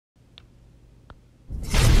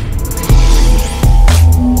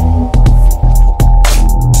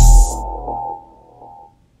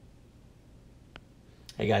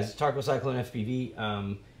guys, it's Tarek with Cyclone FPV,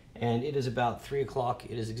 and it is about 3 o'clock.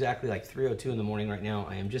 It is exactly like 3:02 in the morning right now.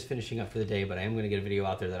 I am just finishing up for the day, but I am going to get a video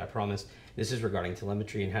out there that I promised. This is regarding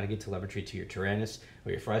telemetry and how to get telemetry to your Taranis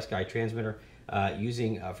or your FrSky transmitter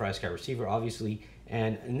using a FrSky receiver, obviously.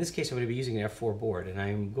 And in this case, I'm going to be using an F4 board, and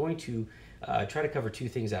I'm going to try to cover two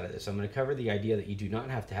things out of this. I'm going to cover the idea that you do not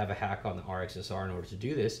have to have a hack on the RXSR in order to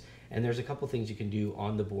do this, and there's a couple things you can do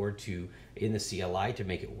on the board in the CLI to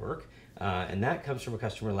make it work. And that comes from a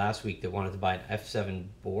customer last week that wanted to buy an F7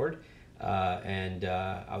 board, and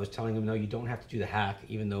I was telling him, no, you don't have to do the hack,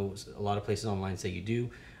 even though a lot of places online say you do.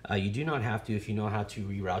 You do not have to if you know how to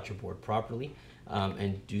reroute your board properly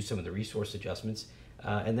and do some of the resource adjustments.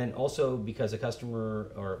 And then also because a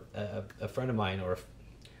customer or a friend of mine, or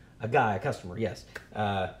a customer, yes,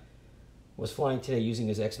 was flying today using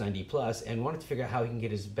his X9D Plus and wanted to figure out how he can get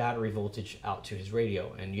his battery voltage out to his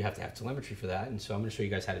radio, and you have to have telemetry for that, and so I'm going to show you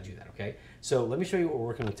guys how to do that, okay? So let me show you what we're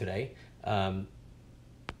working with today, and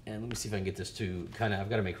let me see if I can get this to I've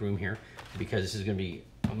got to make room here because this is going to be,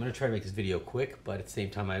 I'm going to try to make this video quick, but at the same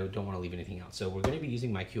time I don't want to leave anything out. So we're going to be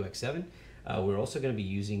using my QX7. We're also going to be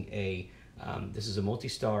using this is a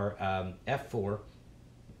multi-star F4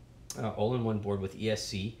 all-in-one board with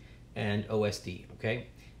ESC and OSD, okay?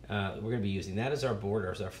 We're going to be using that as our board,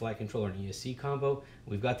 or as our flight controller and ESC combo.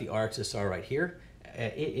 We've got the RXSR right here.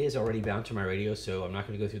 It is already bound to my radio, so I'm not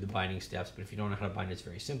going to go through the binding steps, but if you don't know how to bind it, it's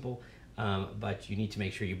very simple. But you need to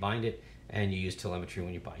make sure you bind it, and you use telemetry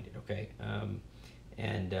when you bind it, okay?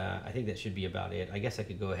 I think that should be about it. I guess I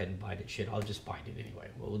could go ahead and bind it. Shit, I'll just bind it anyway.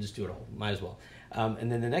 We'll just do it all. Might as well.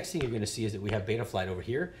 And then the next thing you're going to see is that we have Betaflight over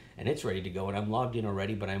here, and it's ready to go. And I'm logged in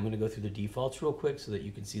already, but I'm going to go through the defaults real quick so that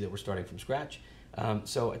you can see that we're starting from scratch.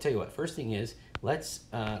 So I tell you what, first thing is, let's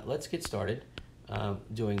get started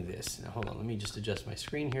doing this. Now hold on, let me just adjust my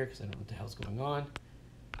screen here because I don't know what the hell's going on.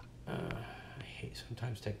 I hate,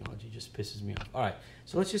 sometimes technology just pisses me off. All right,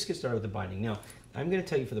 so let's just get started with the binding. Now, I'm going to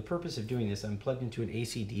tell you, for the purpose of doing this, I'm plugged into an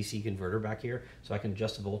AC-DC converter back here so I can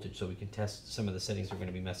adjust the voltage so we can test some of the settings we're going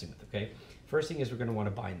to be messing with, okay? First thing is we're going to want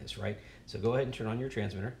to bind this, right? So go ahead and turn on your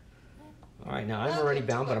transmitter. All right, now I'm already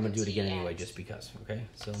bound, but I'm going to do it again anyway just because, okay?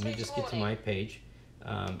 So let me just get to my page.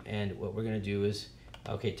 And what we're going to do is,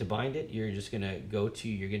 okay, to bind it, you're just going to go to,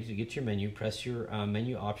 you're going to get your menu, press your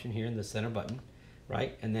menu option here in the center button,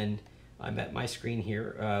 right? And then I'm at my screen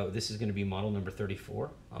here. This is going to be model number 34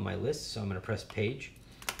 on my list. So I'm going to press page,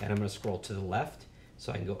 and I'm going to scroll to the left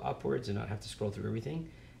so I can go upwards and not have to scroll through everything.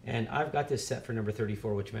 And I've got this set for number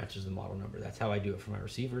 34, which matches the model number. That's how I do it for my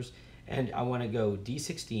receivers. And I want to go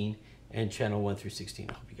D16 and channel 1 through 16.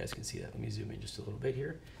 I hope you guys can see that. Let me zoom in just a little bit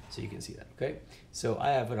here so you can see that, okay? So I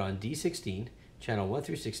have it on D16, channel 1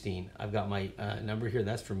 through 16. I've got my number here.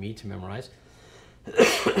 That's for me to memorize,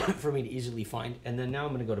 for me to easily find. And then now I'm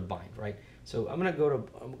going to go to bind, right? So I'm going to go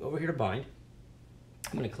over here to bind.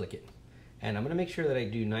 I'm going to click it. And I'm going to make sure that I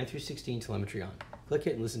do 9 through 16 telemetry on. Click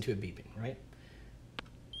it and listen to it beeping, right?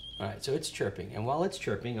 All right, so it's chirping. And while it's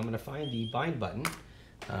chirping, I'm going to find the bind button.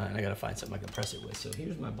 And I got to find something I can press it with. So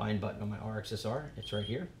here's my bind button on my RXSR. It's right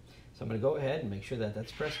here. So I'm going to go ahead and make sure that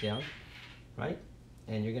that's pressed down, right?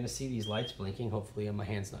 And you're going to see these lights blinking. Hopefully my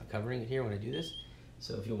hand's not covering it here when I do this.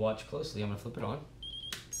 So if you watch closely, I'm going to flip it on.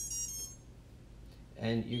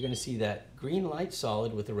 And you're going to see that green light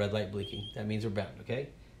solid with the red light blinking. That means we're bound, okay?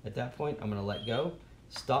 At that point, I'm going to let go,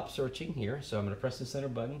 stop searching here. So I'm going to press the center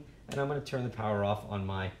button, and I'm going to turn the power off on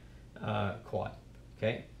my quad,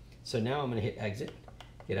 okay? So now I'm going to hit exit.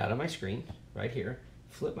 Get out of my screen right here,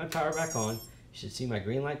 flip my power back on. You should see my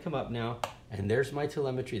green light come up now, and there's my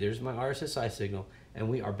telemetry, there's my RSSI signal, and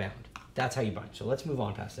we are bound. That's how you bind. So let's move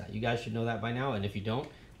on past that. You guys should know that by now, and if you don't,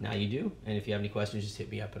 now you do. And if you have any questions, just hit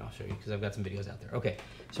me up and I'll show you, because I've got some videos out there. Okay,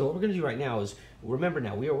 so what we're going to do right now is, remember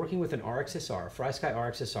now, we are working with an RXSR, FrSky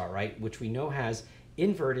RXSR, right, which we know has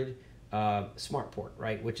inverted smart port,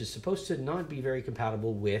 right, which is supposed to not be very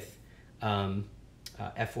compatible with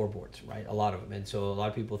F4 boards, right? A lot of them. And so a lot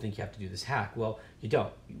of people think you have to do this hack. Well, you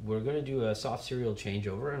don't. We're going to do a soft serial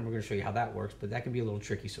changeover, and we're going to show you how that works, but that can be a little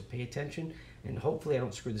tricky. So pay attention, and hopefully I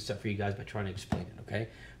don't screw this up for you guys by trying to explain it, okay?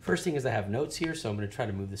 First thing is I have notes here, so I'm going to try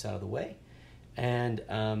to move this out of the way. And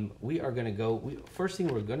we are going to go, first thing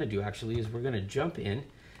we're going to do actually is we're going to jump in,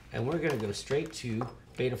 and we're going to go straight to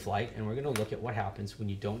Betaflight, and we're going to look at what happens when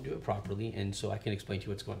you don't do it properly, and so I can explain to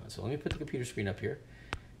you what's going on. So let me put the computer screen up here.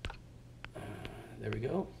 There we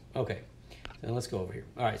go. Okay, then let's go over here.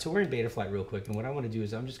 All right, so we're in Betaflight real quick, and what I want to do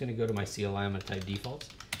is I'm just going to go to my CLI. I'm going to type defaults,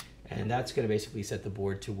 and that's going to basically set the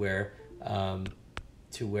board to where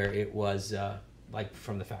it was like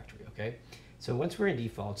from the factory. Okay, So once we're in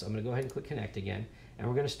defaults, I'm going to go ahead and click connect again, and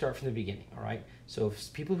we're going to start from the beginning, all right? So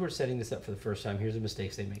if people who are setting this up for the first time, here's the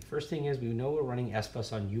mistakes they make. First thing is we know we're running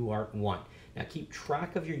SBus on UART1. Now keep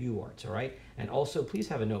track of your UARTs, all right? And also please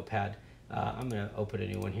have a notepad. I'm going to open a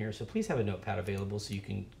new one here, so please have a notepad available so you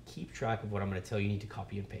can keep track of what I'm going to tell you. You need to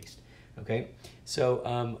copy and paste, okay?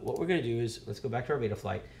 So what we're going to do is, let's go back to our beta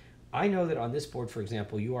flight. I know that on this board, for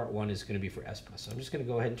example, UART1 is going to be for SBus. So I'm just going to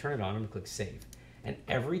go ahead and turn it on. I'm going to click save. And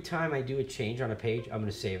every time I do a change on a page, I'm going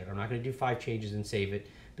to save it. I'm not going to do 5 changes and save it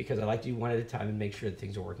because I like to do one at a time and make sure that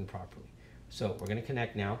things are working properly. So we're going to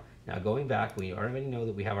connect now. Now going back, we already know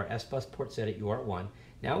that we have our SBus port set at UART1.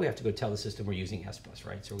 Now we have to go tell the system we're using SBus,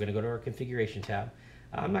 right? So we're going to go to our configuration tab.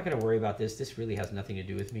 I'm not going to worry about this. This really has nothing to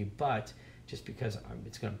do with me, but just because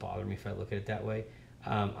it's going to bother me if I look at it that way,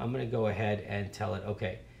 I'm going to go ahead and tell it,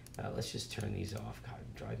 okay, let's just turn these off. God,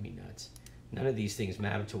 it drives me nuts. None of these things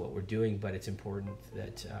matter to what we're doing, but it's important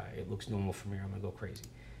that it looks normal from here. I'm going to go crazy.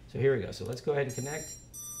 So here we go. So let's go ahead and connect.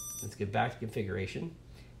 Let's get back to configuration.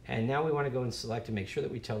 And now we want to go and select and make sure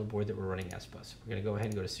that we tell the board that we're running SBus. We're going to go ahead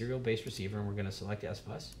and go to serial-based receiver, and we're going to select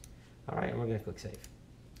SBus. All right, and we're going to click save.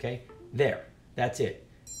 Okay, there. That's it.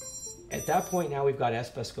 At that point, now we've got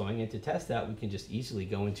SBus going, and to test that, we can just easily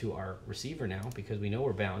go into our receiver now because we know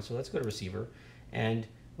we're bound. So let's go to receiver, and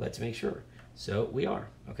let's make sure. So we are.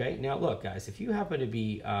 Okay. Now look, guys, if you happen to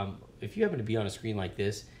be on a screen like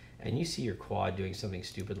this, and you see your quad doing something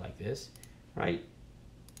stupid like this, right?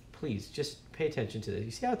 Please just pay attention to this.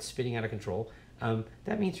 You see how it's spinning out of control?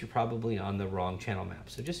 That means you're probably on the wrong channel map.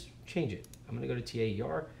 So just change it. I'm going to go to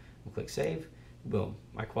TAER. We'll click save. Boom.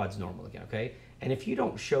 My quad's normal again. Okay. And if you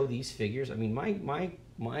don't show these figures, I mean, my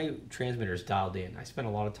transmitter is dialed in. I spent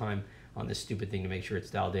a lot of time on this stupid thing to make sure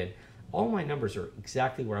it's dialed in. All my numbers are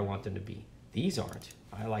exactly where I want them to be. These aren't.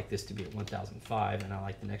 I like this to be at 1005, and I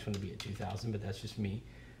like the next one to be at 2000, but that's just me.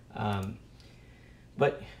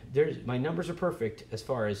 But my numbers are perfect as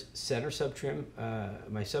far as center subtrim.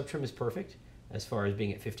 My subtrim is perfect as far as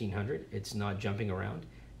being at 1500. It's not jumping around,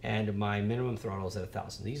 and my minimum throttle is at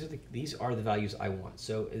 1000. These are the values I want.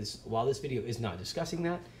 So while this video is not discussing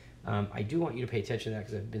that, I do want you to pay attention to that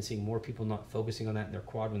because I've been seeing more people not focusing on that, and their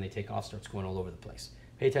quad when they take off starts going all over the place.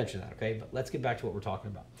 Pay attention to that, okay? But let's get back to what we're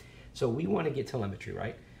talking about. So we want to get telemetry,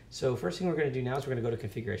 right? So first thing we're going to do now is we're going to go to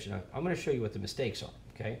configuration. I'm going to show you what the mistakes are,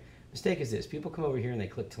 okay? Mistake is this. People come over here and they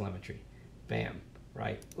click telemetry. Bam,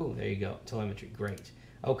 right? Oh, there you go. Telemetry, great.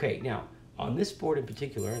 Okay, now on this board in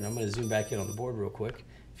particular, and I'm going to zoom back in on the board real quick.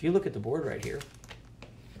 If you look at the board right here,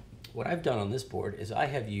 what I've done on this board is I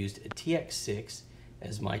have used a TX6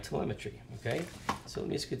 as my telemetry, okay? So let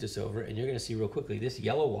me scoot this over, and you're going to see real quickly, this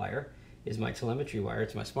yellow wire is my telemetry wire.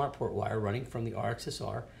 It's my smart port wire running from the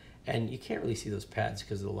RXSR. And you can't really see those pads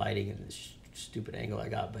because of the lighting and this stupid angle I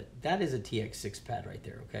got, but that is a TX6 pad right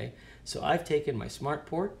there, okay? So I've taken my smart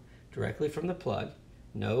port directly from the plug,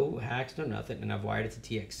 no hacks, no nothing, and I've wired it to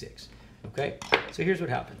TX6, okay? So here's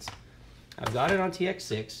what happens. I've got it on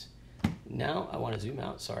TX6. Now I want to zoom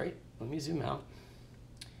out, sorry. Let me zoom out.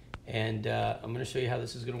 And I'm going to show you how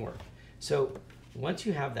this is going to work. So once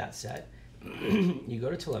you have that set, you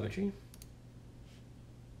go to telemetry,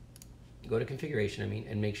 go to configuration,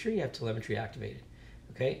 and make sure you have telemetry activated,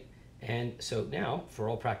 okay? And so now, for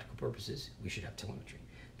all practical purposes, we should have telemetry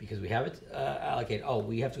because we have it allocated. Oh,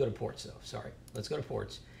 we have to go to ports though, sorry. Let's go to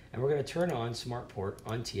ports, and we're gonna turn on smart port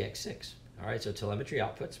on TX6. All right, so telemetry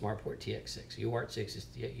output, smart port TX6. UART6 is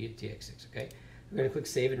TX6, okay? We're gonna click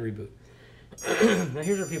save and reboot. Now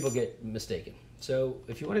here's where people get mistaken. So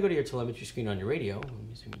if you wanna go to your telemetry screen on your radio, let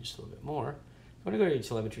me zoom in just a little bit more. If you want to go to your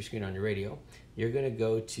telemetry screen on your radio, you're going to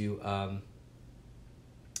go to, you're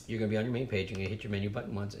going to be on your main page. You're going to hit your menu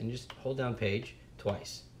button once and just hold down page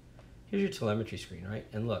twice. Here's your telemetry screen, right?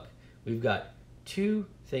 And look, we've got 2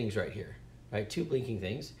 things right here, right? 2 blinking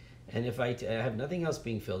things. And if I have nothing else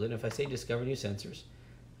being filled in, if I say discover new sensors,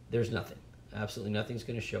 there's nothing. Absolutely nothing's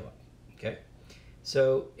going to show up, okay?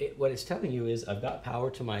 So what it's telling you is I've got power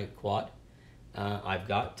to my quad. I've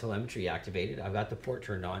got telemetry activated. I've got the port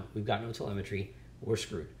turned on. We've got no telemetry. We're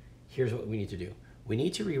screwed. Here's what we need to do. We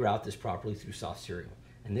need to reroute this properly through soft serial.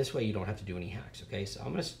 And this way you don't have to do any hacks, okay? So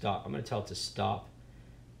I'm going to stop. I'm going to tell it to stop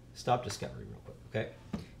discovery real quick, okay?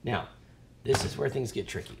 Now, this is where things get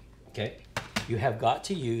tricky, okay? You have got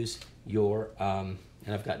to use your, and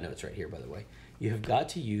I've got notes right here, by the way. You have got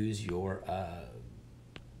to use your, let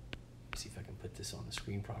me see if I can put this on the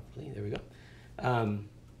screen properly. There we go.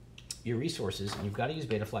 Your resources, and you've got to use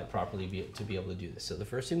Betaflight properly to be able to do this. So the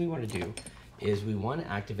first thing we want to do is we want to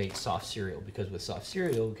activate soft serial, because with soft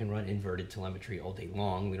serial we can run inverted telemetry all day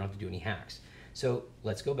long. We don't have to do any hacks. So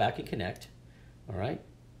let's go back and connect, all right?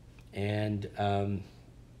 And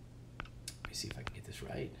me see if I can get this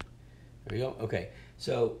right. There we go. Okay,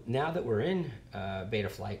 so now that we're in beta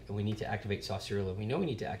flight and we need to activate soft serial, and we know we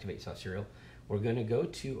need to activate soft serial, we're going to go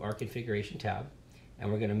to our configuration tab,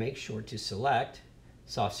 and we're going to make sure to select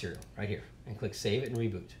soft serial right here and click save and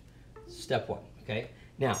reboot. Step one. Okay.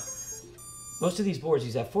 Now, most of these boards,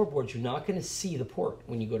 these F4 boards, you're not going to see the port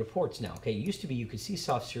when you go to ports now. Okay, it used to be you could see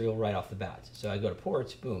soft serial right off the bat. So I go to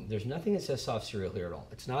ports, boom. There's nothing that says soft serial here at all.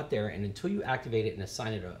 It's not there, and until you activate it and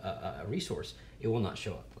assign it a resource, it will not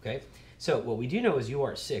show up. Okay. So what we do know is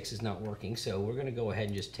UART6 is not working. So we're going to go ahead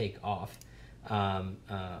and just take off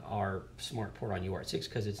our smart port on UART6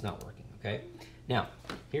 because it's not working. Okay. Now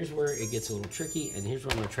here's where it gets a little tricky, and here's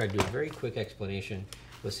where I'm going to try to do a very quick explanation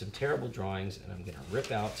with some terrible drawings, and I'm going to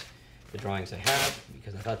rip out the drawings I have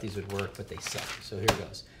because I thought these would work, but they suck. So here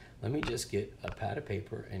goes. Let me just get a pad of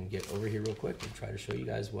paper and get over here real quick and try to show you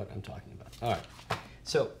guys what I'm talking about. All right.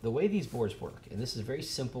 So the way these boards work, and this is a very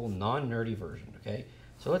simple, non-nerdy version, okay?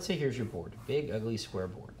 So let's say here's your board, big, ugly, square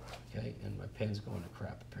board, okay? And my pen's going to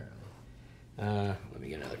crap, apparently. Let me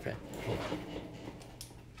get another pen. Hold on.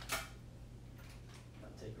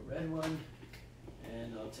 I'll take a red one,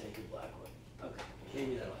 and I'll take a black one. Okay,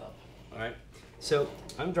 maybe that'll help. All right. So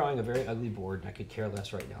I'm drawing a very ugly board, and I could care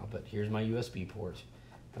less right now, but here's my USB port,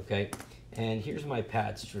 okay? And here's my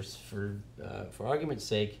pads. For argument's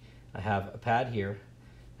sake, I have a pad here,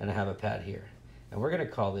 and I have a pad here. And we're gonna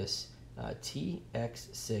call this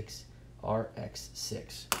TX6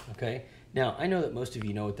 RX6, okay? Now, I know that most of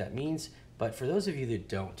you know what that means, but for those of you that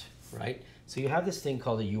don't, right? So you have this thing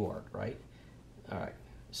called a UART, right? All right,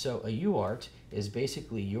 so a UART is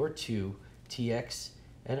basically your two TX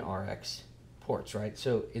and RX ports, right?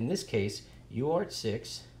 So in this case,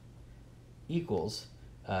 UART6 equals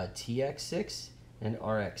TX6 and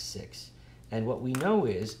RX6. And what we know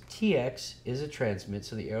is TX is a transmit,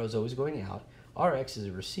 so the arrow is always going out. RX is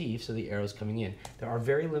a receive, so the arrow is coming in. There are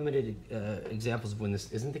very limited examples of when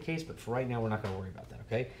this isn't the case, but for right now, we're not going to worry about that,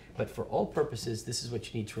 okay? But for all purposes, this is what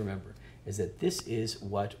you need to remember, is that this is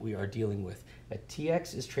what we are dealing with. That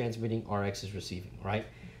TX is transmitting, RX is receiving, right?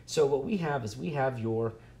 So what we have is we have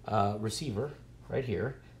your receiver right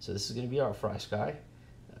here. So this is going to be our FrSky,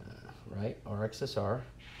 right? RXSR,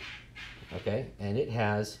 okay? And it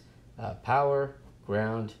has power,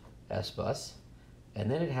 ground, S-bus, and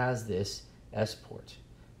then it has this S port,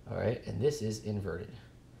 all right? And this is inverted,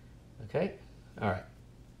 okay? All right.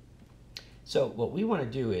 So what we want to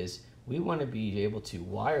do is we want to be able to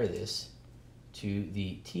wire this to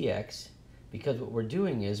the TX, because what we're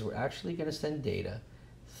doing is we're actually going to send data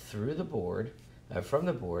through the board, from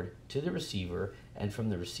the board to the receiver, and from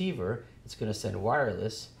the receiver, it's going to send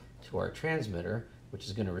wireless to our transmitter, which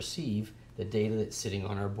is going to receive the data that's sitting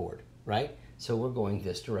on our board, right? So we're going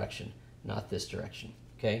this direction, not this direction,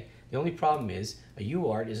 okay? The only problem is a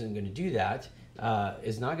UART isn't going to do that,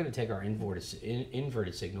 is not going to take our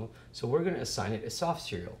inverted signal, so we're going to assign it a soft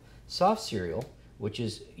serial. Soft serial, which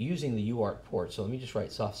is using the UART port, so let me just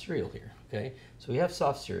write soft serial here, okay? So we have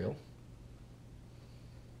soft serial,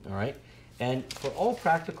 all right? And for all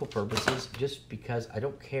practical purposes, just because I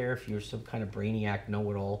don't care if you're some kind of brainiac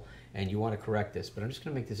know-it-all and you want to correct this, but I'm just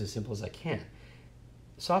going to make this as simple as I can.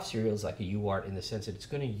 Soft serial is like a UART in the sense that it's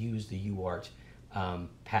going to use the UART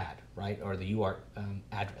pad, right, or the UART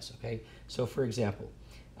address, okay? So for example,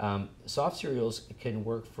 soft serials can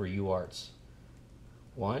work for UARTs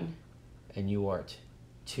 1 and UART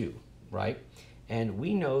 2, right? And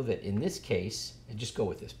we know that in this case, and just go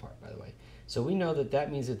with this part, by the way, so we know that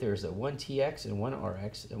that means that there's a 1 TX and 1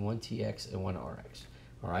 RX and 1 TX and 1 RX,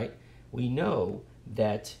 all right? We know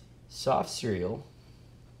that soft serial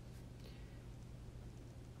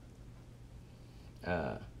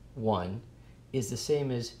 1 is the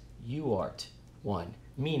same as UART 1,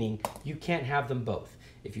 meaning you can't have them both.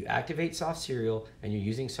 If you activate soft serial and you're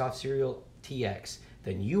using soft serial TX,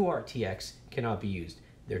 then UART TX cannot be used.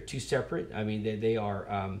 They're two separate. I mean, they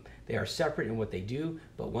are separate in what they do,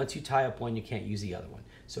 but once you tie up one, you can't use the other one.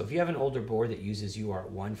 So if you have an older board that uses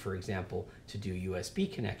UART1, for example, to do USB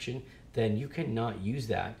connection, then you cannot use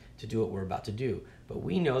that to do what we're about to do. But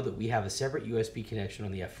we know that we have a separate USB connection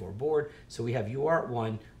on the F4 board, so we have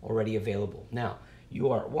UART1 already available. Now,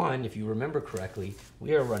 UART1, if you remember correctly,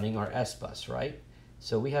 we are running our S-bus, right?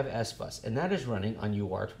 So we have S-bus, and that is running on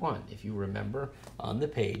UART1. If you remember on the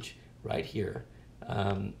page right here,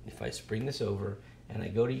 if I bring this over and I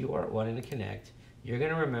go to UART1 and connect, you're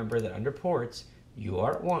going to remember that under ports,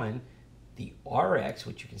 UART1, the RX,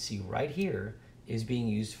 which you can see right here, is being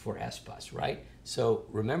used for S-bus, right? So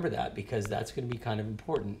remember that, because that's going to be kind of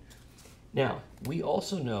important. Now, we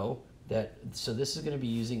also know that, so this is going to be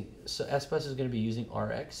using, so S-bus is going to be using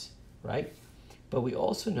RX, right? But we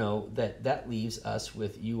also know that that leaves us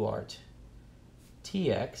with UART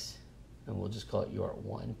TX, and we'll just call it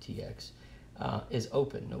UART1 TX, is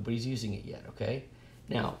open. Nobody's using it yet, okay?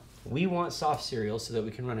 Now, we want soft serial so that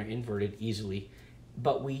we can run our inverted easily,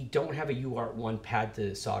 but we don't have a UART1 pad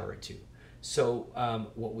to solder it to. So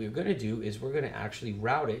what we're going to do is we're going to actually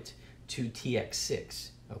route it to TX6,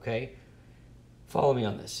 okay? Follow me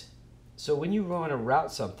on this. So when you want to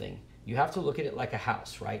route something, you have to look at it like a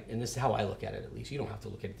house, right? And this is how I look at it, at least. You don't have to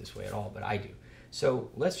look at it this way at all, but I do. So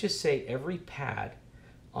let's just say every pad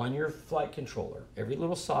on your flight controller, every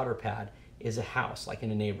little solder pad is a house, like in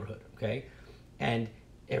a neighborhood, okay? And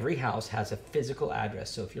every house has a physical address.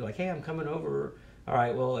 So if you're like, hey, I'm coming over, all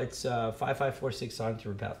right, well, it's 5546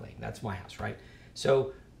 Songthrough Path Lane. That's my house, right?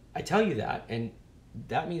 So I tell you that, and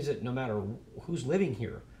that means that no matter who's living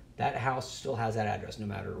here, that house still has that address no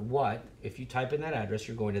matter what. If you type in that address,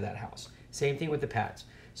 you're going to that house. Same thing with the pads.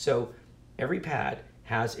 So every pad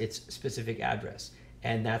has its specific address,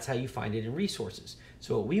 and that's how you find it in resources.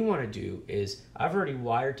 So what we want to do is, I've already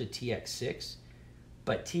wired to TX6,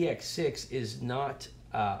 but TX6 is not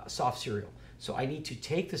soft serial. So I need to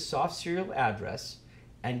take the soft serial address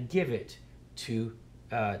and give it to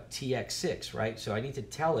TX6, right? So I need to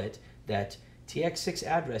tell it that TX6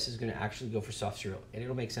 address is going to actually go for soft serial, and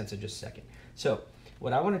it'll make sense in just a second. So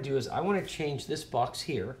what I want to do is I want to change this box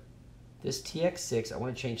here, this TX6, I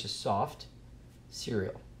want to change to soft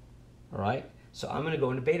serial, all right? So I'm going to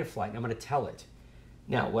go into beta flight, and I'm going to tell it.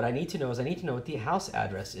 Now, what I need to know is I need to know what the house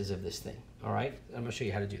address is of this thing, all right? I'm going to show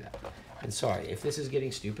you how to do that. And sorry, if this is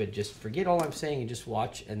getting stupid, just forget all I'm saying and just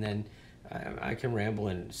watch, and then I can ramble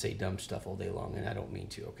and say dumb stuff all day long, and I don't mean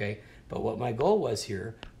to, okay? But what my goal was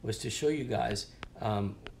here was to show you guys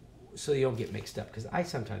so you don't get mixed up, because I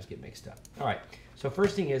sometimes get mixed up. All right, so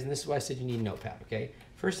first thing is, and this is why I said you need a notepad, okay?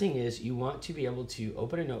 First thing is you want to be able to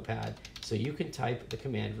open a notepad so you can type the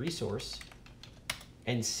command resource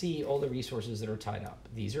and see all the resources that are tied up.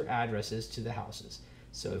 These are addresses to the houses.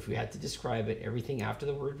 So if we had to describe it, everything after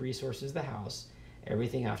the word resource is the house.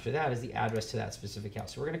 Everything after that is the address to that specific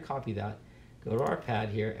house. So we're going to copy that, go to our pad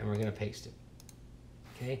here, and we're going to paste it.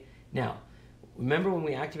 Okay. Now, remember when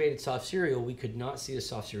we activated soft serial, we could not see the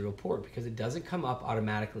soft serial port because it doesn't come up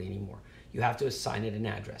automatically anymore. You have to assign it an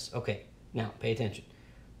address. Okay. Now, pay attention.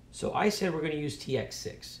 So I said we're going to use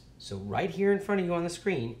TX6. So right here in front of you on the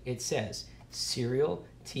screen, it says serial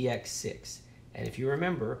TX6. And if you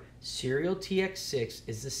remember, serial TX6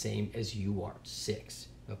 is the same as UART6,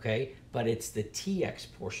 okay? But it's the TX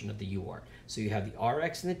portion of the UART. So you have the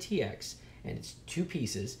RX and the TX, and it's two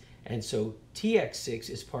pieces. And so TX6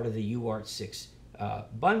 is part of the UART6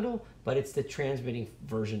 bundle, but it's the transmitting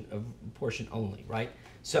version of portion only, right?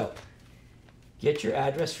 So get your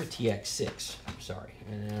address for TX6. I'm sorry,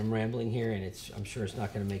 and I'm rambling here, and I'm sure it's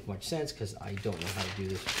not going to make much sense because I don't know how to do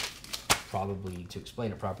this probably to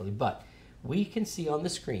explain it properly, but we can see on the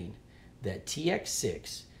screen that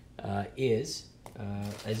TX6 is,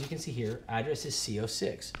 as you can see here, address is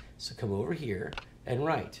CO6. So come over here and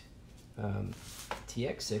write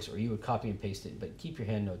TX6, or you would copy and paste it, but keep your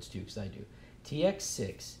hand notes too, because I do.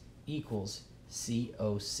 TX6 equals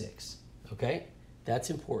CO6, okay? That's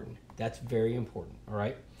important. That's very important, all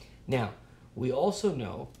right? Now, we also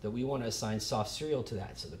know that we want to assign soft serial to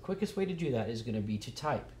that. So the quickest way to do that is going to be to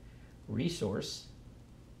type resource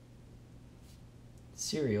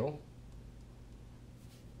serial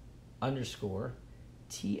underscore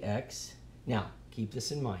TX. Now, keep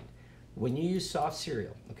this in mind. When you use soft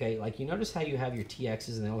serial, okay, like you notice how you have your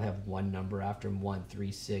TXs and they'll have one number after them,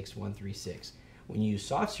 136, 136. When you use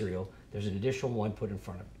soft serial, there's an additional one put in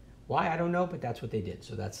front of it. Why? I don't know, but that's what they did.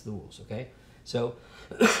 So that's the rules, okay? So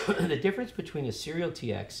the difference between a serial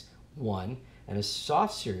TX1 and a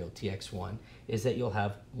soft serial TX1 is that you'll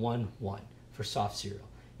have 1, 1 for soft serial.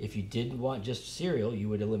 If you didn't want just serial, you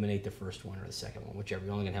would eliminate the first one or the second one, whichever.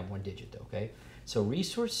 You're only going to have one digit, though, okay? So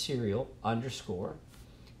resource serial underscore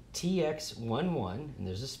TX11, and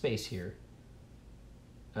there's a space here.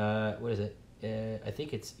 What is it? I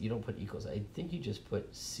think it's, you don't put equals. I think you just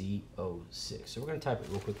put CO6. So we're going to type it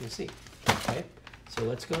real quick and see. Okay? So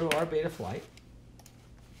let's go to our beta flight,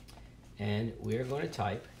 and we're going to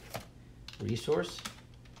type resource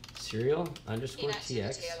serial underscore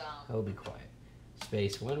TX. Oh, be quiet.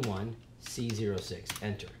 Space 11 C06.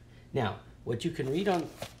 Enter. Now, what you can read on,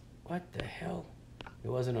 what the hell? It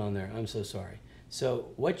wasn't on there. I'm so sorry.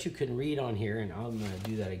 So what you can read on here, and I'm going to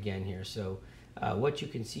do that again here. So what you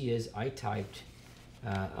can see is I typed.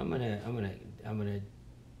 I'm gonna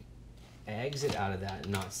exit out of that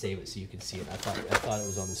and not save it so you can see it. I thought it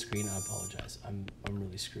was on the screen. I apologize. I'm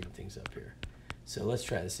really screwing things up here. So let's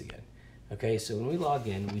try this again. Okay, so when we log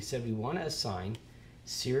in, we said we want to assign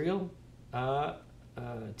serial TX1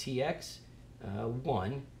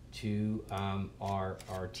 to our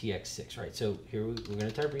TX6, right? So here we're going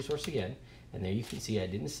to type resource again, and there you can see I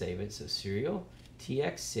didn't save it. So serial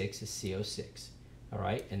TX6 is CO6, all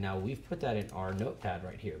right? And now we've put that in our notepad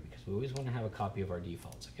right here because we always want to have a copy of our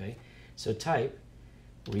defaults, okay? So type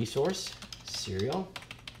resource serial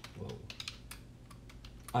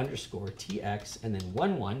underscore TX and then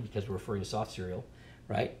 11 because we're referring to soft serial,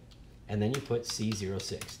 right? And then you put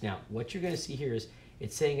C06. Now, what you're going to see here is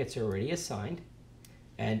it's saying it's already assigned,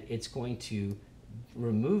 and it's going to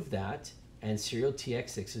remove that, and serial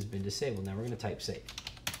TX6 has been disabled. Now we're going to type save.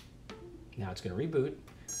 Now it's going to reboot.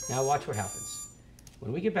 Now watch what happens.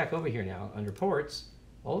 When we get back over here now, under ports,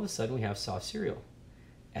 all of a sudden we have soft serial.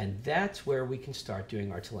 And that's where we can start doing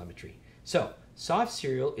our telemetry. So soft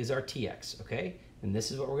serial is our TX, okay? And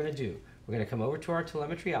this is what we're going to do. We're going to come over to our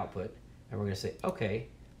telemetry output, and we're going to say, okay,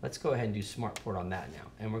 let's go ahead and do smart port on that now.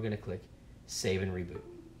 And we're going to click save and reboot.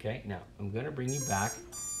 Okay, now I'm going to bring you back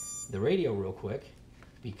the radio real quick,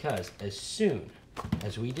 because as soon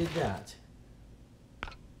as we did that,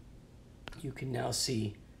 you can now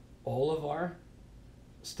see all of our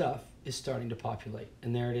stuff is starting to populate.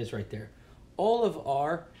 And there it is right there. All of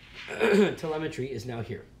our telemetry is now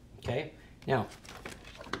here. Okay, now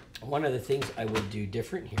one of the things I would do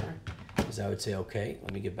different here is I would say, okay,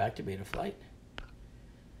 let me get back to beta flight.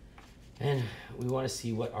 And we want to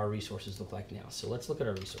see what our resources look like now. So let's look at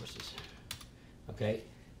our resources. Okay,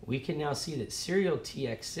 we can now see that serial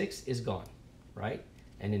TX6 is gone, right?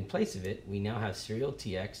 And in place of it, we now have serial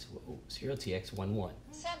TX11.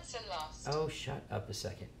 Sensor lost. Oh, shut up a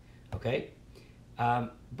second. Okay,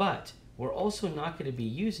 but we're also not going to be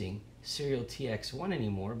using serial TX1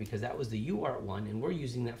 anymore because that was the UART1, and we're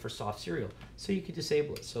using that for soft serial. So you could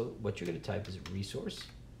disable it. So what you're going to type is resource.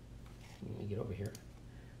 Let me get over here.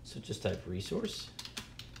 So just type resource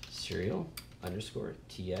serial underscore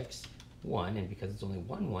TX1, and because it's only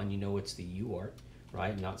 1, you know it's the UART,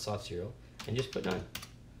 right? Not soft serial, and just put none,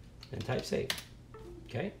 and type save.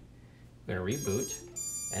 Okay, we're going to reboot,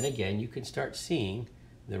 and again you can start seeing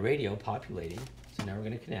the radio populating. So now we're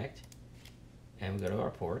going to connect, and we go to our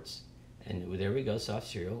ports, and there we go, soft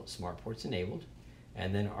serial, smart ports enabled,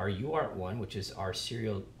 and then our UART1, which is our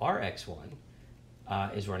serial RX1,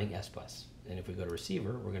 is running S-Bus. And if we go to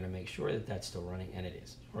receiver, we're going to make sure that that's still running, and it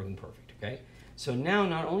is. It's working perfect, okay? So now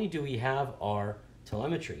not only do we have our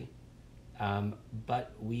telemetry,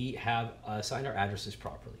 but we have assigned our addresses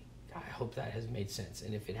properly. I hope that has made sense.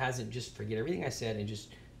 And if it hasn't, just forget everything I said and just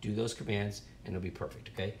do those commands, and it'll be perfect,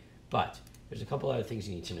 okay? But there's a couple other things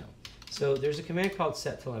you need to know. So there's a command called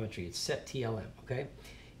set telemetry. It's set TLM, okay?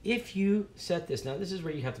 If you set this, now this is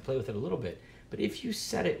where you have to play with it a little bit, but if you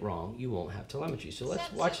set it wrong, you won't have telemetry. So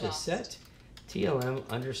let's watch this. Set TLM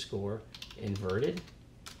underscore inverted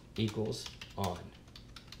equals on.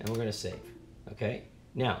 And we're going to save. Okay?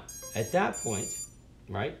 Now, at that point,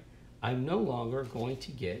 right, I'm no longer going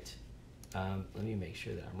to get, let me make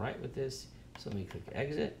sure that I'm right with this. So let me click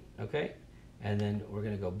exit. Okay? And then we're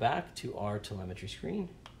going to go back to our telemetry screen.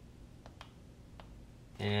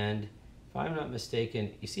 And if I'm not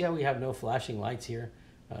mistaken, you see how we have no flashing lights here?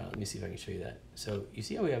 Let me see if I can show you that. So you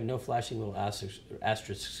see how we have no flashing little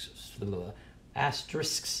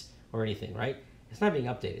asterisks or anything, right? It's not being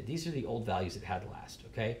updated. These are the old values it had last,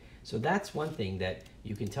 okay? So that's one thing that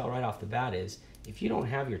you can tell right off the bat is if you don't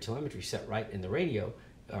have your telemetry set right in the radio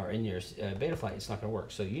or in your beta flight, it's not going to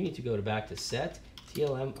work. So you need to go back to set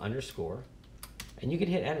TLM underscore, and you can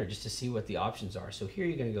hit enter just to see what the options are. So here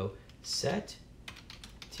you're going to go set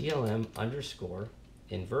TLM underscore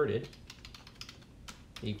inverted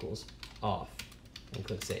equals off and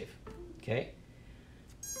click save. Okay,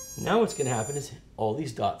 now what's going to happen is all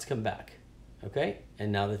these dots come back. Okay,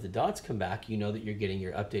 and now that the dots come back, you know that you're getting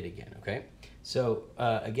your update again. Okay, so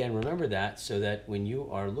again, remember that so that when you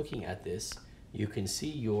are looking at this, you can see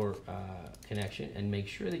your connection, and make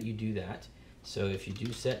sure that you do that. So if you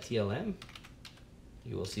do set TLM,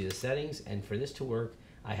 you will see the settings, and for this to work,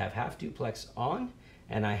 I have half duplex on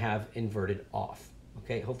and I have inverted off.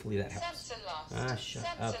 Okay, hopefully that helps. Shut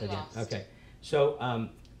up again. Okay, so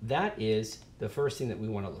that is the first thing that we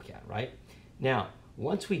want to look at, right? Now,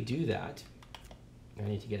 once we do that, I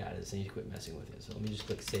need to get out of this. I need to quit messing with it. So let me just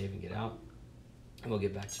click save and get out, and we'll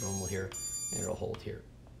get back to normal here, and it'll hold here.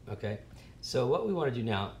 Okay, so what we want to do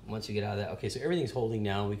now, once you get out of that, okay, so everything's holding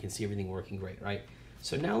now. We can see everything working great, right?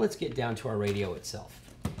 So now let's get down to our radio itself.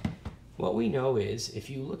 What we know is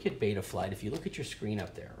if you look at beta flight, if you look at your screen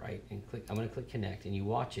up there, right, and click, I'm going to click connect, and you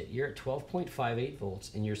watch it, you're at 12.58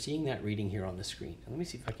 volts, and you're seeing that reading here on the screen. And let me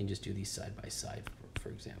see if I can just do these side by side, for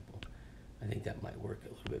example. I think that might work a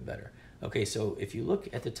little bit better. Okay, so if you look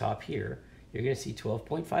at the top here, you're going to see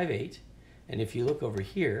 12.58. And if you look over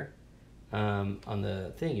here on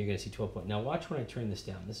the thing, you're going to see 12. Now watch when I turn this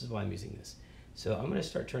down. This is why I'm using this. So I'm going to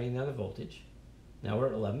start turning down the voltage. Now we're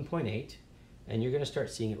at 11.8, and you're going to start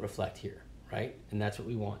seeing it reflect here, right? And that's what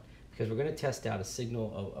we want, because we're going to test out a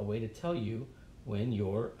signal, a way to tell you when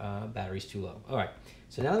your battery's too low. All right,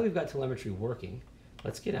 so now that we've got telemetry working,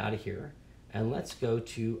 let's get out of here and let's go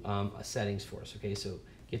to settings for us. Okay, so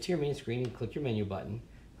get to your main screen and click your menu button,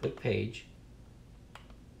 click page,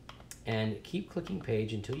 and keep clicking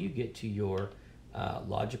page until you get to your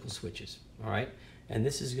logical switches. All right, and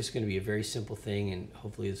this is just going to be a very simple thing, and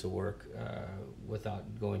hopefully this will work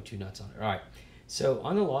without going too nuts on it. All right, so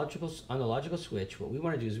on the logical switch, what we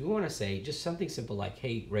want to do is we want to say just something simple like,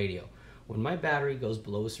 hey radio, when my battery goes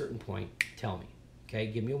below a certain point, tell me. Okay,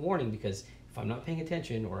 give me a warning, because if I'm not paying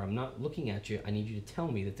attention or I'm not looking at you, I need you to tell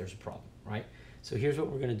me that there's a problem, right? So here's what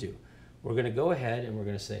we're going to do. We're going to go ahead and we're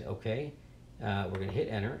going to say, okay, we're going to hit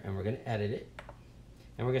enter and we're going to edit it.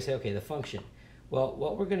 And we're going to say, okay, the function. Well,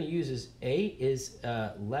 what we're going to use is A is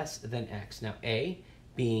less than X. Now, A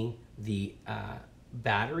being the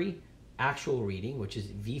battery actual reading, which is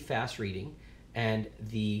VFAS reading, and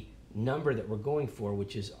the number that we're going for,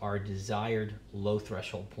 which is our desired low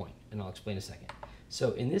threshold point. And I'll explain in a second.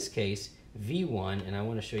 So in this case, V1, and I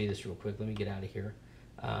want to show you this real quick. Let me get out of here.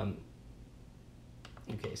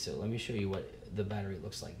 Okay, so let me show you what the battery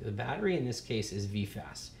looks like. The battery in this case is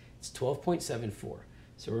VFAS. It's 12.74.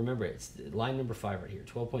 So remember, it's line number 5 right here,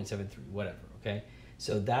 12.73, whatever, okay?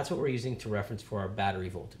 So that's what we're using to reference for our battery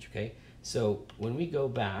voltage, okay? So when we go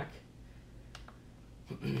back,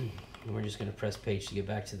 we're just going to press page to get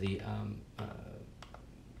back to the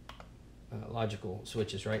logical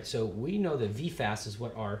switches, right? So we know that VFAS is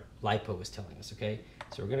what our LiPo is telling us, okay?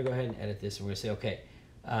 So we're going to go ahead and edit this, and we're going to say, okay,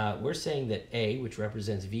 we're saying that A, which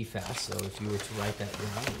represents VFAS, so if you were to write that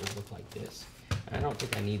down, it would look like this. I don't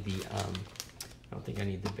think I need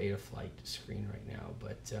the beta flight screen right now,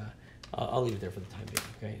 but I'll leave it there for the time being,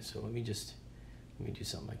 okay? So let me do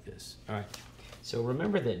something like this. All right, so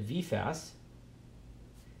remember that VFAS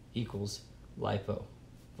equals LiPo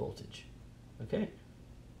voltage, okay?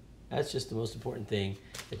 That's just the most important thing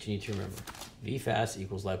that you need to remember. VFAS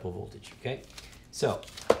equals LiPo voltage, okay? So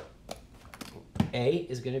A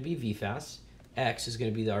is going to be VFAS, X is going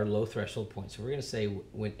to be our low threshold point. So we're going to say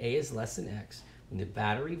when A is less than X, when the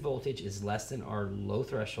battery voltage is less than our low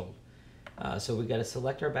threshold. So we've got to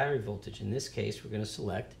select our battery voltage. In this case, we're going to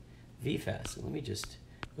select VFAS. And let me just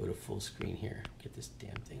go to full screen here, get this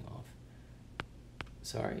damn thing off.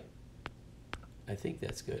 Sorry. I think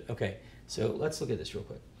that's good. Okay, so let's look at this real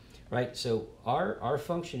quick. Right, so our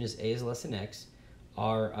function is A is less than X.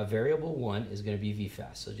 Our variable 1 is going to be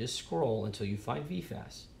VFAS. So just scroll until you find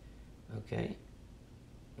VFAS. Okay,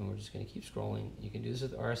 and we're just going to keep scrolling. You can do this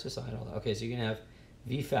with RSSI and all that. Okay, so you're going to have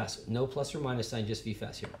VFAS, no plus or minus sign, just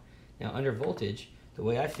VFAS here. Now under voltage, the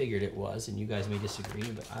way I figured it was, and you guys may disagree,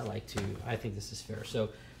 but I think this is fair. So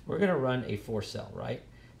we're going to run a 4-cell, right?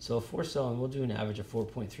 So a 4-cell, and we'll do an average of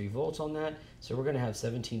 4.3 volts on that. So we're going to have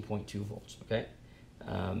 17.2 volts, okay?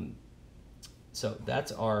 So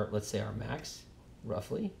that's our, let's say our max,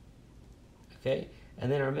 roughly, okay? And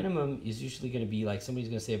then our minimum is usually going to be like, somebody's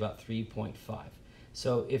going to say about 3.5.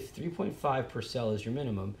 So if 3.5 per cell is your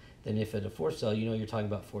minimum, then if at a 4-cell, you know you're talking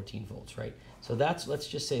about 14 volts, right? So that's, let's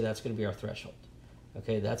just say that's going to be our threshold,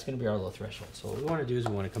 okay? That's going to be our low threshold. So what we want to do is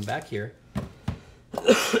we want to come back here.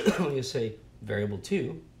 We'll say variable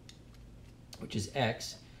 2, which is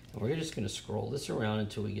X, and we're just going to scroll this around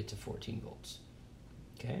until we get to 14 volts,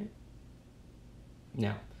 okay?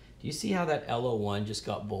 Now, do you see how that LO1 just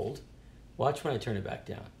got bold? Watch when I turn it back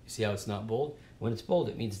down. You see how it's not bold? When it's bold,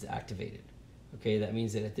 it means it's activated. Okay, that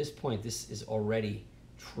means that at this point, this is already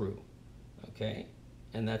true. Okay,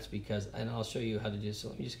 and that's because, and I'll show you how to do this. So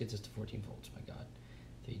let me just get this to 14 volts. My God,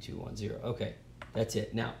 3, 2, 1, 0. Okay, that's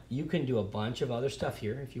it. Now, you can do a bunch of other stuff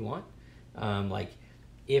here if you want. Like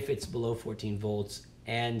if it's below 14 volts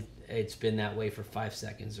and it's been that way for 5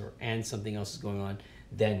 seconds and something else is going on,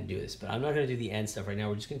 then do this. But I'm not going to do the end stuff right now.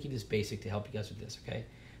 We're just going to keep this basic to help you guys with this, okay?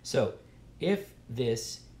 So if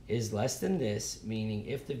this is less than this, meaning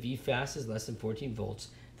if the VFAS is less than 14 volts,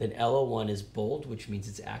 then LO1 is bold, which means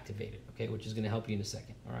it's activated, okay? Which is going to help you in a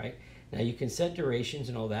second, all right? Now you can set durations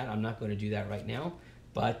and all that. I'm not going to do that right now,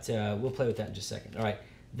 but we'll play with that in just a second. All right,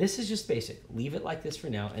 this is just basic. Leave it like this for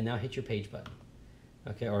now, and now hit your page button,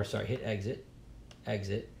 okay? Or sorry, hit exit,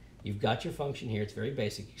 exit. You've got your function here. It's very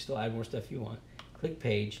basic. You can still add more stuff if you want. Click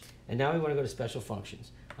page, and now we want to go to special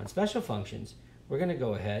functions. On special functions, we're going to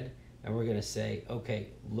go ahead and we're going to say, okay,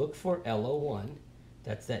 look for LO1,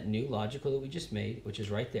 That's that new logical that we just made, which is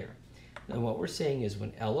right there. And what we're saying is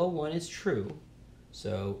when LO1 is true,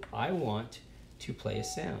 so I want to play a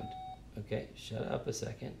sound. Okay, shut up a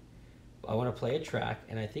second. I want to play a track,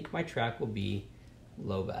 and I think my track will be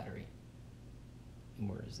low battery.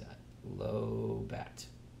 Where is that? Low bat.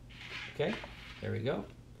 Okay, there we go.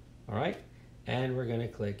 All right, and we're going to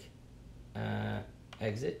click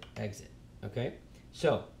exit, exit. Okay,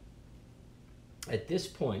 so at this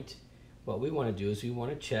point, what we want to do is we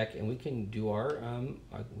want to check, and we can do our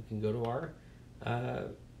we can go to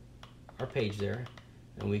our page there,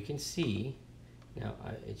 and we can see now.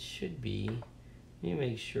 It should be. Let me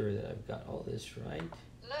make sure that I've got all this right.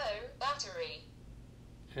 Low battery.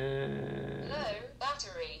 Low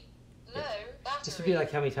battery. Low battery. This would be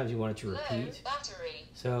like how many times you want it to repeat. Low battery.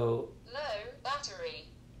 So. Low battery.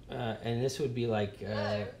 And this would be like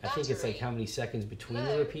I think it's like how many seconds between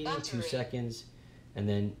the repeating. Battery. 2 seconds, and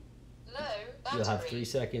then you'll have 3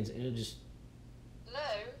 seconds, and it'll just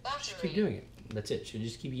keep doing it. That's it. She'll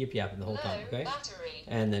just keep yip yapping the whole time. Okay. Battery.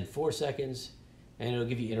 And then 4 seconds. And it'll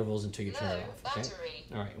give you intervals until you turn it off. Okay?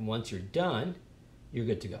 All right, and once you're done, you're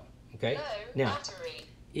good to go. Okay? Now,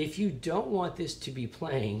 if you don't want this to be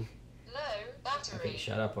playing, okay,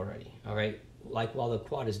 shut up already. All right, like while the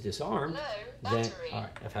quad is disarmed, then, all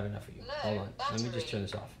right, I've had enough of you. Hold on, let me just turn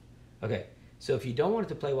this off. Okay, so if you don't want it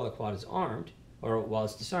to play while the quad is armed, or while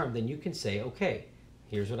it's disarmed, then you can say, okay,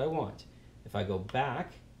 here's what I want. If I go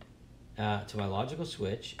back to my logical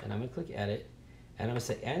switch, and I'm gonna click edit, and I'm gonna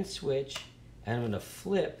say end switch, and I'm going to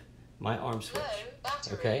flip my arm switch,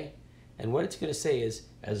 okay? And what it's going to say is,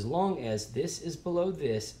 as long as this is below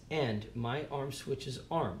this and my arm switch is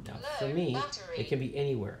armed. Now, for me, it can be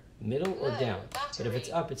anywhere, middle or down. But if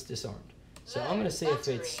it's up, it's disarmed. So I'm going to say if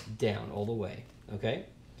it's down all the way, okay?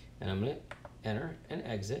 And I'm going to enter and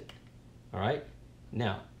exit, all right?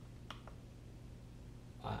 Now,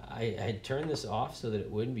 I had turned this off so that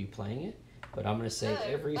it wouldn't be playing it, but I'm going to say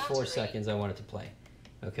every 4 seconds I want it to play,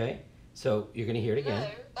 okay? So you're going to hear it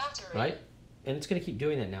again, right? And it's going to keep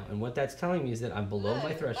doing that now. And what that's telling me is that I'm below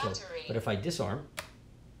my threshold. But if I disarm,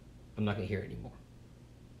 I'm not going to hear it anymore.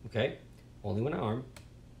 Okay? Only when I arm.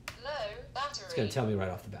 It's going to tell me right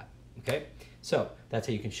off the bat. Okay? So that's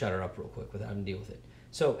how you can shut it up real quick without having to deal with it.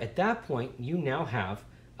 So at that point, you now have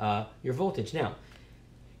your voltage. Now,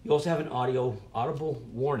 you also have an audible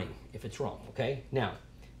warning if it's wrong. Okay? Now,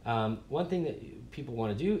 one thing that people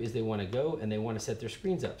want to do is they want to go and they want to set their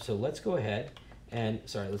screens up. So let's go ahead and,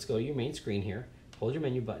 let's go to your main screen here. Hold your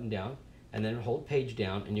menu button down and then hold page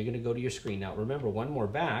down, and you're going to go to your screen. Now remember, one more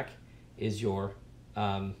back is your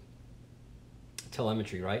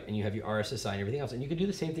telemetry, right? And you have your RSSI and everything else. And you can do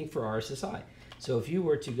the same thing for RSSI. So if you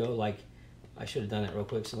were to go like, I should have done that real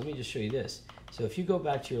quick. So let me just show you this. So if you go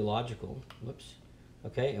back to your logical, whoops,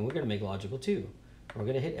 okay, and we're going to make logical 2. We're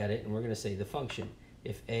going to hit edit and we're going to say the function.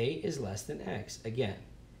 If A is less than X, again,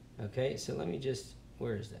 okay, so let me just,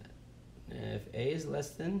 where is that? If A is less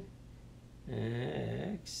than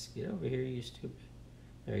X, get over here, you stupid.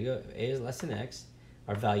 There you go, if A is less than X,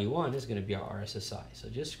 our value 1 is going to be our RSSI. So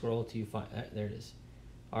just scroll till you find, there it is,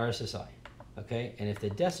 RSSI, okay? And if the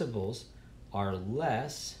decibels are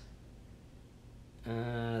less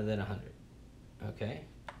than 100, okay?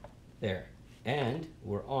 There, and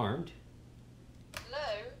we're armed. Low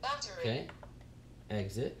battery. Okay.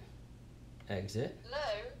 Exit, exit. Low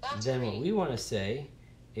battery. Then what we want to say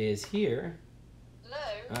is here. Low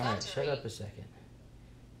all right, battery. Shut up a second.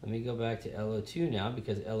 Let me go back to LO2 now,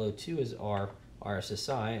 because LO2 is our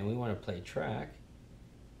RSSI, and we want to play track.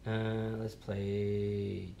 Let's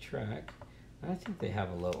play track. I think they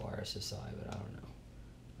have a low RSSI, but I don't know.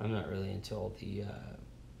 I'm not really into all the.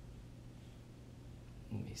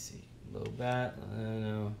 Let me see. Low bat.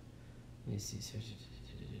 No. Let me see.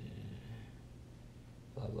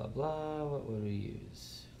 Blah, blah, blah. What would we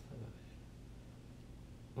use?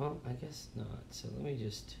 Well, I guess not. So let me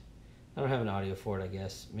just, I don't have an audio for it, I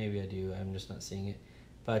guess. Maybe I do. I'm just not seeing it.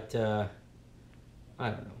 But I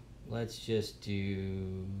don't know. Let's just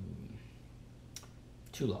do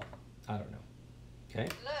too low. I don't know. Okay?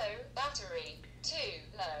 Low battery. Too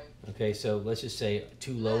low. Okay, so let's just say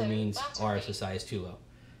too low means battery. RSSI is too low.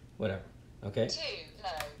 Whatever. Okay? Too low.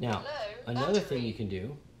 Now, Low another battery. thing you can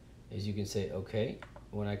do is you can say, okay,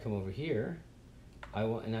 when I come over here, I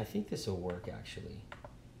want, and I think this will work actually.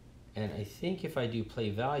 And I think if I do play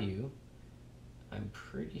value, I'm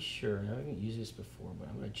pretty sure, I haven't used this before, but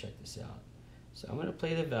I'm going to check this out. So I'm going to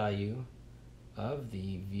play the value of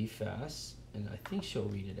the VFAS, and I think she'll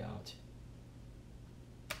read it out.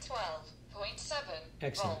 12.7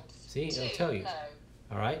 Excellent. volts. See, it'll Too tell you. low.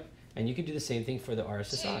 All right? And you can do the same thing for the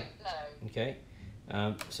RSSI. Too low. Okay?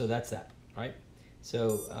 So that's that, right?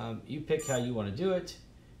 So you pick how you want to do it.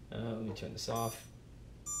 Let me turn this off.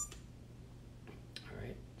 All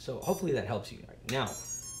right. So hopefully that helps you. All right. Now,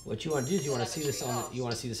 what you want to do is you want to see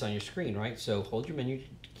this on your screen, right? So hold your menu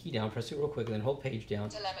key down, press it real quick, and then hold page down.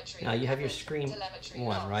 Now you have your screen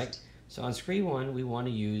 1, right? So on screen 1, we want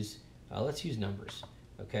to use, let's use numbers.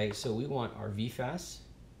 Okay, so we want our VFAS.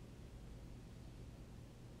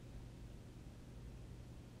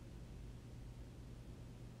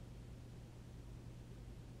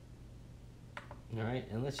 All right,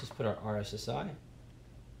 and let's just put our RSSI.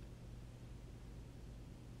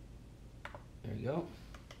 There you go.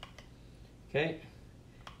 Okay.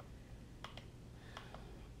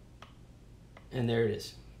 And there it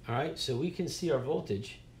is. All right, so we can see our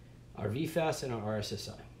voltage, our VFAS, and our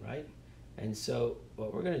RSSI, right? And so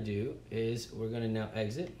what we're going to do is we're going to now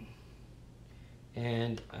exit.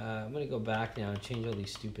 And I'm going to go back now and change all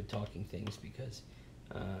these stupid talking things because,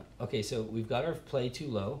 okay, so we've got our play too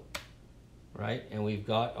low, right? And we've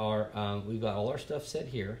got all our stuff set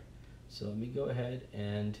here. So let me go ahead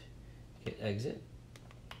and hit exit.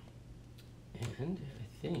 And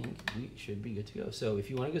I think we should be good to go. So if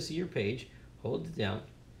you want to go see your page, hold it down,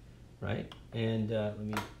 right? And let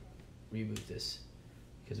me reboot this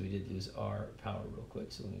because we did lose our power real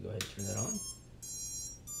quick. So let me go ahead and turn that on.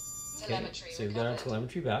 Okay, so we've got our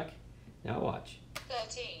telemetry back. Now watch.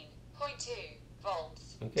 13.2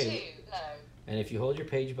 volts. Okay. Too low. And if you hold your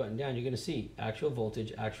page button down, you're going to see actual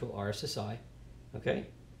voltage, actual RSSI. Okay,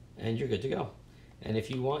 and you're good to go. And if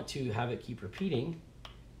you want to have it keep repeating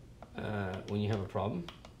when you have a problem,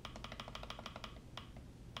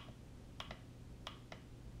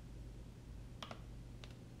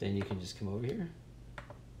 then you can just come over here.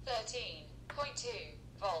 13.2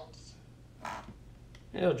 volts.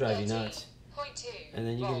 It'll drive you nuts. 13.2 And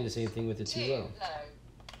then you can do the same thing with the too low.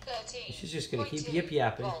 13. She's just going to keep yip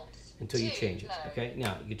yapping until you change it. Okay,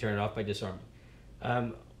 now you can turn it off by disarming.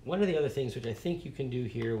 One of the other things which I think you can do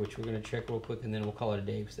here, which we're going to check real quick, and then we'll call it a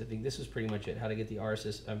day because I think this is pretty much it. How to get the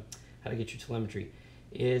RSS, how to get your telemetry,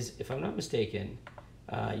 is if I'm not mistaken,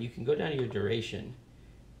 you can go down to your duration,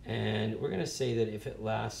 and we're going to say that if it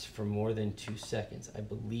lasts for more than 2 seconds, I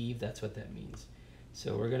believe that's what that means.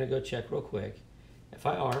 So we're going to go check real quick. If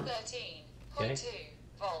I arm, 13.2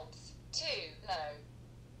 volts. Too low.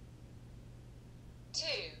 Too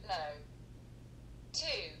low. Too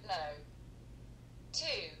low. Too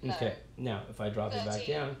low. Okay, now if I drop it back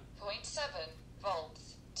down, 13.7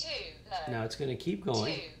 volts. Too low. now it's going to keep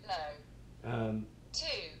going. Too low. Too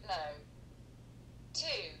low. Too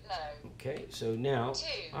low. Okay, so now, Too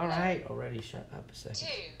all right, already shut up a second.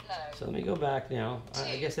 Too low. So let me go back now.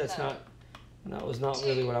 I guess that's low. that was not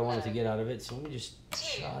really what I wanted to low. get out of it. So let me just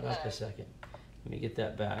Too shut up low. a second. Let me get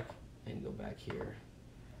that back and go back here.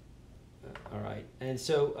 All right, and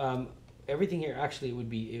so everything here actually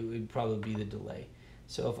it would probably be the delay.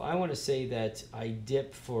 So if I want to say that I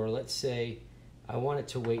dip for, let's say, I want it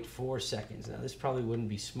to wait 4 seconds. Now this probably wouldn't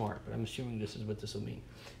be smart, but I'm assuming this is what this will mean.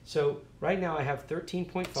 So right now I have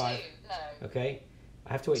 13.5. Too low. Okay,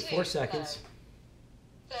 I have to wait 4 Too seconds.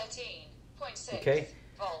 13.6 Okay.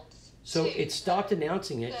 volts. So Too it stopped low.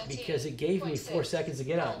 announcing it because it gave me 4 seconds to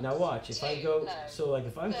get out. Now watch, if I go, so like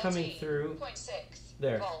if I'm coming through, 13.6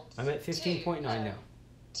 there, volts. I'm at 15.9 now.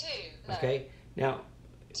 Too low. Okay, now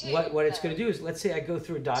Too what it's low. going to do is, let's say I go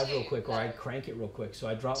through a dive real Too quick, or I low. crank it real quick. So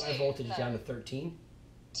I drop my Too voltage low. down to 13.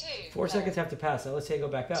 Too 4 low. seconds have to pass. Now let's say I go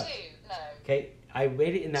back up. Too low. Okay, I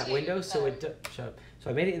made it in that Too window, so low. shut up. So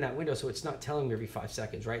I made it in that window, so it's not telling me every 5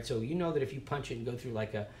 seconds, right? So you know that if you punch it and go through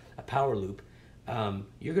like a power loop,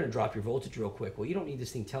 you're going to drop your voltage real quick. Well, you don't need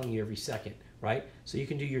this thing telling you every second, right? So you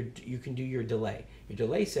can do your delay. Your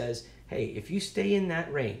delay says, hey, if you stay in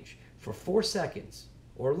that range for 4 seconds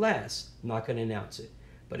or less, I'm not going to announce it.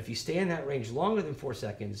 But if you stay in that range longer than 4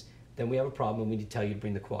 seconds, then we have a problem and we need to tell you to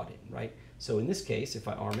bring the quad in, right? So in this case, if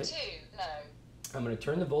I arm it, Too low. I'm going to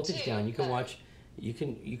turn the voltage Too down. You can low. watch. You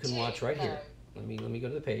can Too watch right here. low. Let me go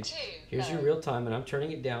to the page. Too Here's your low. real time, and I'm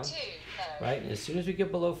turning it down, Too low. right? And as soon as we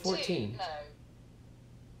get below 14, Too low.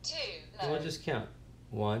 Too then low. we'll just count.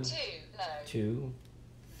 1, Too low. 2,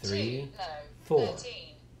 3, Too low. 4.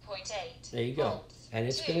 13.8 There you go. volts. And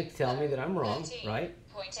it's Too going to tell me low. that I'm wrong, right?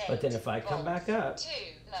 13.8 But then if I come volts. back up, Too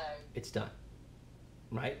low. it's done,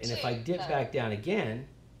 right? And if Too I dip low. back down again,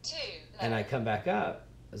 Too low. and I come back up,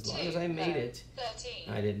 as long Too as I made low. it,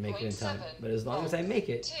 I didn't make it in time, but as long as I make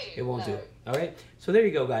it, Too it won't do low. it. All right, so there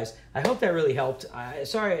you go, guys. I hope that really helped.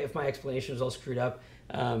 Sorry if my explanation was all screwed up.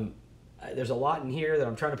 There's a lot in here that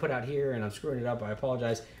I'm trying to put out here, and I'm screwing it up. I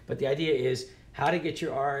apologize. But the idea is how to get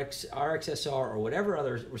your RXSR or whatever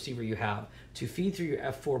other receiver you have to feed through your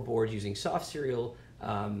F4 board using soft serial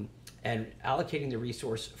and allocating the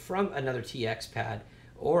resource from another TX pad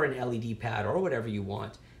or an LED pad or whatever you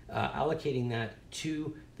want, allocating that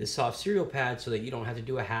to the soft serial pad so that you don't have to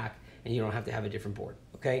do a hack and you don't have to have a different board,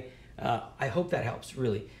 okay? I hope that helps,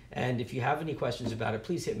 really. And if you have any questions about it,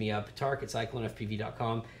 please hit me up, Tarek at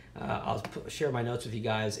CycloneFPV.com. I'll share my notes with you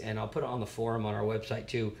guys, and I'll put it on the forum on our website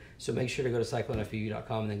too. So make sure to go to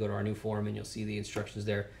CycloneFPV.com and then go to our new forum, and you'll see the instructions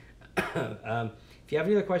there. If you have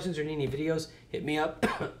any other questions or need any videos, hit me up.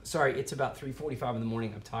 Sorry, it's about 3:45 in the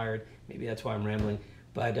morning. I'm tired. Maybe that's why I'm rambling.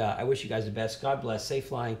 But I wish you guys the best. God bless. Safe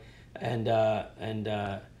flying. And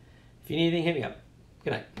if you need anything, hit me up.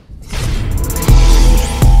 Good night.